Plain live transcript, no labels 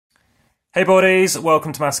Hey buddies,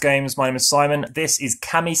 welcome to Amass Games. My name is Simon. This is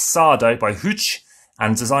Kamisado by Hooch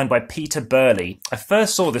and designed by Peter Burley. I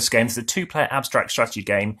first saw this game as a two-player abstract strategy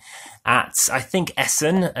game at, I think,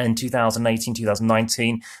 Essen in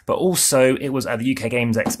 2018-2019, but also it was at the UK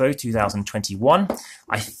Games Expo 2021.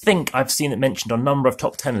 I think I've seen it mentioned on a number of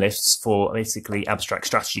top 10 lists for basically abstract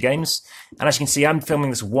strategy games. And as you can see, I'm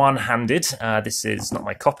filming this one-handed. This is not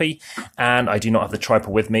my copy, and I do not have the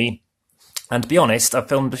tripod with me. And to be honest, I've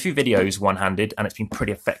filmed a few videos one-handed and it's been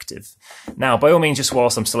pretty effective. Now, by all means, just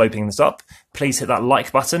whilst I'm still opening this up, please hit that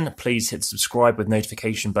like button. Please hit subscribe with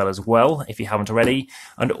notification bell as well, if you haven't already.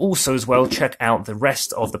 And also as well, check out the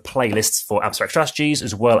rest of the playlists for abstract strategies,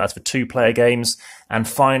 as well as for two-player games. And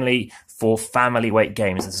finally, for family weight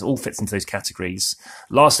games. This all fits into those categories.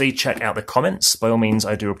 Lastly, check out the comments. By all means,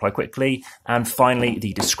 I do reply quickly. And finally,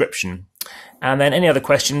 the description. And then any other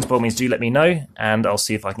questions, by all means, do let me know, and I'll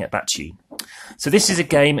see if I can get back to you. So this is a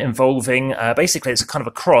game involving, basically it's a kind of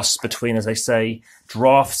a cross between, as I say,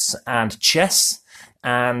 drafts and chess.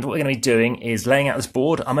 And what we're going to be doing is laying out this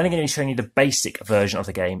board. I'm only going to be showing you the basic version of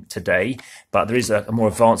the game today, but there is a more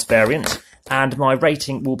advanced variant. And my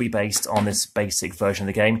rating will be based on this basic version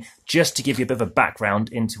of the game, just to give you a bit of a background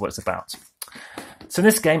into what it's about. So in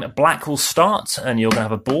this game, black will start, and you're going to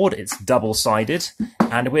have a board. It's double-sided,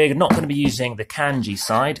 and we're not going to be using the kanji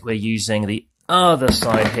side. We're using the other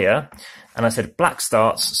side here. And I said black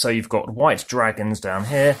starts, so you've got white dragons down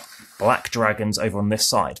here, black dragons over on this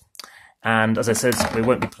side. And as I said, we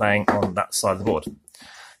won't be playing on that side of the board.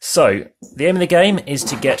 So the aim of the game is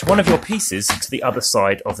to get one of your pieces to the other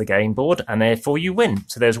side of the game board, and therefore you win.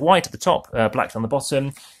 So there's white at the top, black on the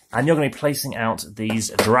bottom, and you're going to be placing out these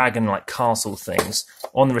dragon-like castle things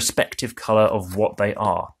on the respective colour of what they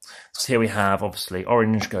are. So here we have, obviously,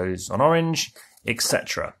 orange goes on orange,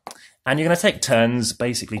 etc. And you're going to take turns,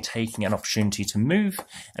 basically taking an opportunity to move.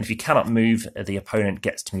 And if you cannot move, the opponent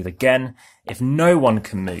gets to move again. If no one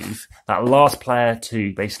can move, that last player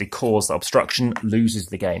to basically cause the obstruction loses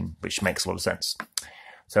the game, which makes a lot of sense.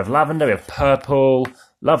 So we have lavender, we have purple,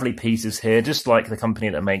 lovely pieces here, just like the company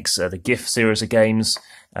that makes the GIF series of games.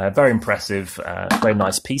 Very impressive, very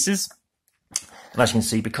nice pieces. And as you can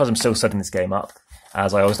see, because I'm still setting this game up,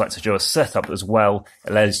 as I always like to do a setup as well, it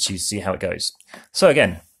allows you to see how it goes. So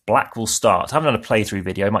again, black will start. I haven't done a playthrough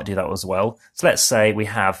video, I might do that as well. So let's say we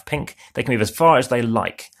have pink. They can move as far as they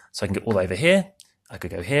like. So I can get all over here, I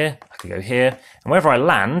could go here, I could go here. And wherever I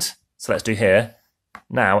land, so let's do here,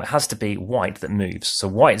 now it has to be white that moves. So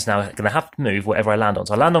white is now going to have to move whatever I land on.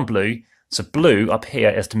 So I land on blue, so blue up here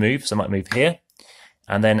is to move, so I might move here.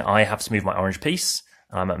 And then I have to move my orange piece,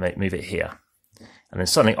 and I might move it here. And then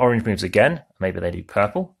suddenly orange moves again, maybe they do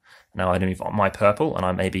purple. Now I move my purple, and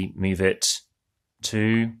I maybe move it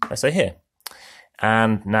to, let's say here.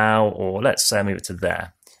 And now, or let's say I move it to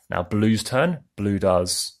there. Now blue's turn, blue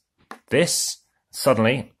does this.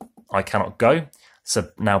 Suddenly I cannot go. So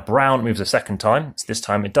now brown moves a second time. So this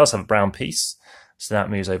time it does have a brown piece. So that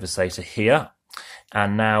moves over, say, to here.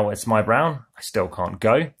 And now it's my brown. I still can't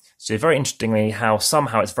go. So very interestingly how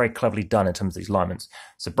somehow it's very cleverly done in terms of these alignments.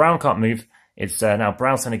 So brown can't move. It's now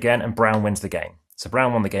brown's turn again, and brown wins the game. So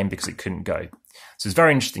brown won the game because it couldn't go. So it's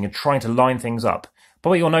very interesting in trying to line things up.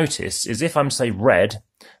 But what you'll notice is if I'm, say, red,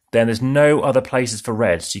 then there's no other places for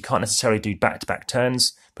red. So you can't necessarily do back-to-back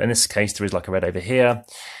turns. But in this case, there is like a red over here.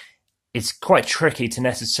 It's quite tricky to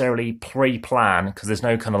necessarily pre-plan because there's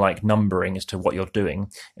no kind of like numbering as to what you're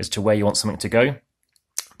doing, as to where you want something to go.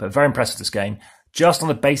 But very impressive, this game. Just on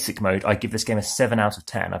the basic mode, I give this game a 7 out of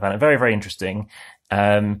 10. I found it very, very interesting.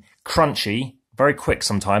 Crunchy, very quick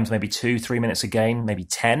sometimes, maybe 2-3 minutes a game, maybe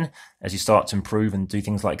 10 as you start to improve and do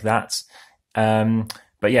things like that.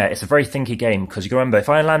 But yeah, it's a very thinky game because you can remember, if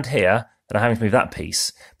I land here, then I'm having to move that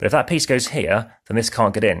piece. But if that piece goes here, then this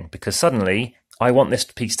can't get in because suddenly I want this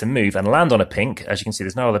piece to move and land on a pink. As you can see,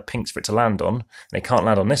 there's no other pinks for it to land on, and it can't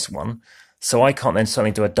land on this one. So I can't then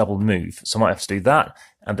suddenly do a double move. So I might have to do that,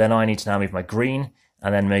 and then I need to now move my green,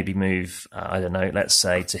 and then maybe move, I don't know, let's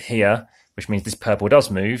say to here, which means this purple does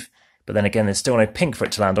move, but then again, there's still no pink for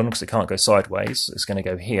it to land on because it can't go sideways. So it's going to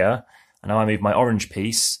go here, and now I move my orange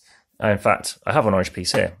piece. In fact, I have an orange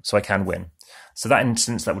piece here, so I can win. So that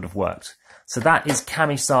instance, that would have worked. So that is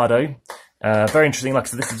Kamisado. Very interesting. Like I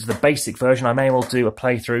said, this is the basic version. I may well do a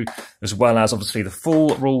playthrough as well as obviously the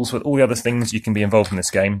full rules with all the other things you can be involved in this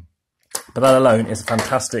game. But that alone is a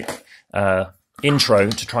fantastic intro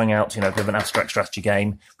to trying out, a bit of an abstract strategy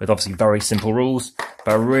game with obviously very simple rules,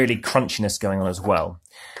 but really crunchiness going on as well.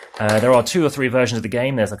 There are 2 or 3 versions of the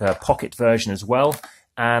game. There's like a pocket version as well.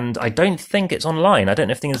 and I don't think it's online. I don't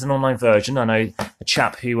know if there's an online version. I know a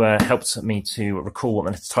chap who helped me to recall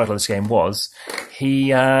what the title of this game was. He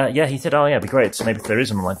said, oh yeah, it'd be great. So maybe if there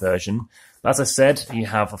is an online version. But as I said, you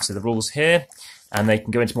have obviously the rules here, and they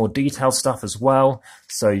can go into more detailed stuff as well.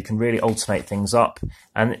 So you can really alternate things up.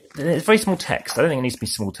 And it's very small text. I don't think it needs to be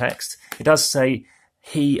small text. It does say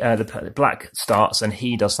the black starts and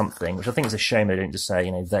he does something, which I think is a shame they don't just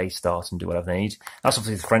say, they start and do whatever they need. That's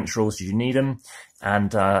obviously the French rules. You need them.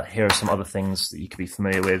 And here are some other things that you could be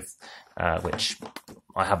familiar with, which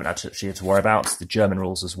I haven't actually had to worry about. The German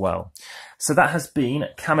rules as well. So that has been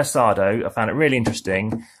Kamisado. I found it really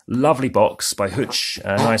interesting. Lovely box by Hutch.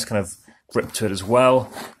 Nice kind of grip to it as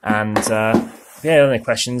well. And if you have any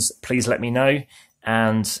questions, please let me know.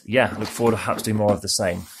 And yeah, look forward to perhaps doing more of the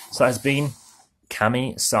same. So that has been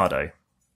Kamisado.